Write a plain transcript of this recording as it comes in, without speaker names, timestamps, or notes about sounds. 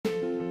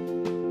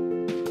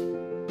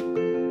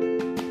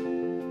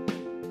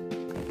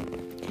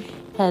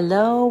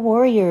Hello,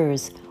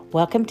 warriors.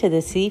 Welcome to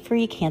the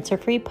C-Free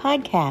Cancer-Free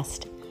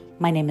podcast.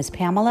 My name is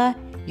Pamela,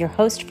 your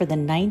host for the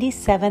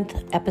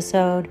 97th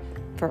episode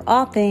for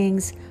all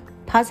things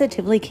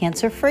positively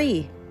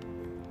cancer-free.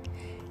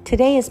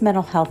 Today is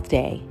Mental Health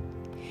Day,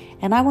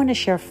 and I want to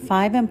share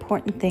 5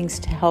 important things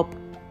to help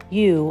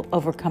you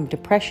overcome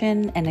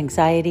depression and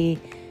anxiety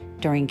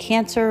during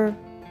cancer,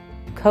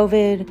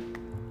 COVID,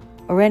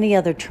 or any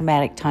other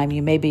traumatic time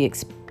you may be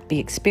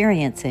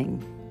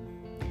experiencing.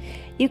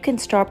 You can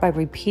start by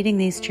repeating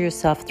these to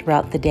yourself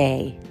throughout the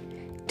day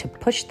to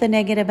push the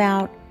negative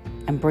out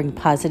and bring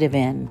positive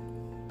in.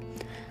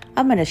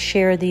 I'm going to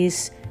share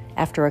these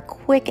after a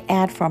quick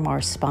ad from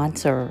our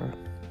sponsor.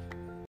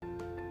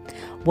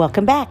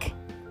 Welcome back.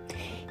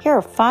 Here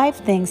are 5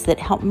 things that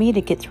helped me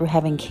to get through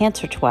having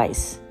cancer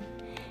twice.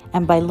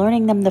 And by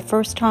learning them the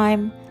first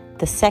time,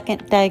 the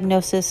second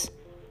diagnosis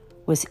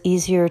was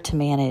easier to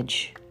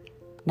manage.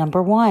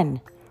 Number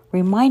 1,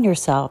 remind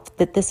yourself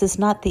that this is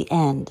not the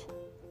end,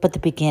 but the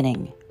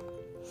beginning.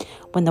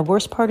 When the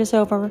worst part is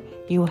over,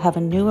 you will have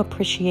a new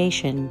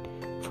appreciation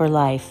for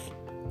life,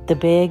 the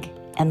big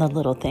and the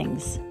little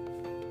things.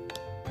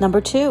 Number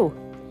 2,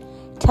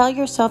 tell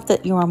yourself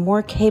that you are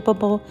more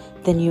capable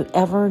than you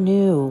ever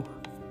knew.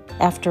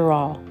 After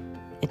all,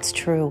 it's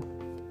true.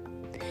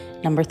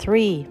 Number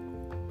 3,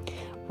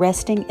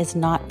 resting is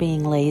not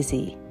being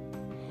lazy.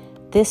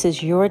 This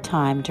is your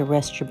time to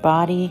rest your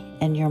body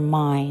and your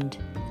mind.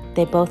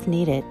 They both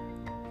need it.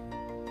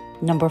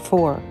 Number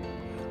 4,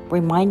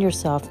 remind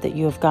yourself that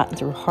you have gotten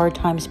through hard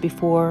times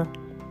before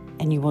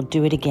and you will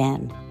do it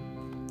again.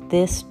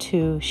 This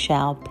too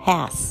shall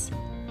pass.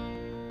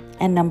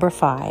 And number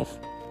 5,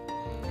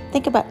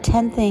 think about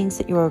 10 things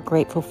that you are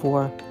grateful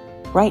for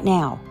right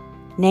now.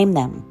 Name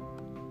them.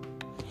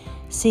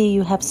 See,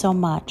 you have so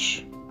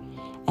much,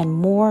 and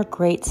more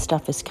great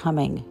stuff is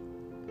coming.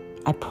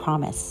 I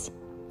promise.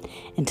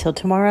 Until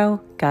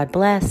tomorrow, God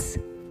bless.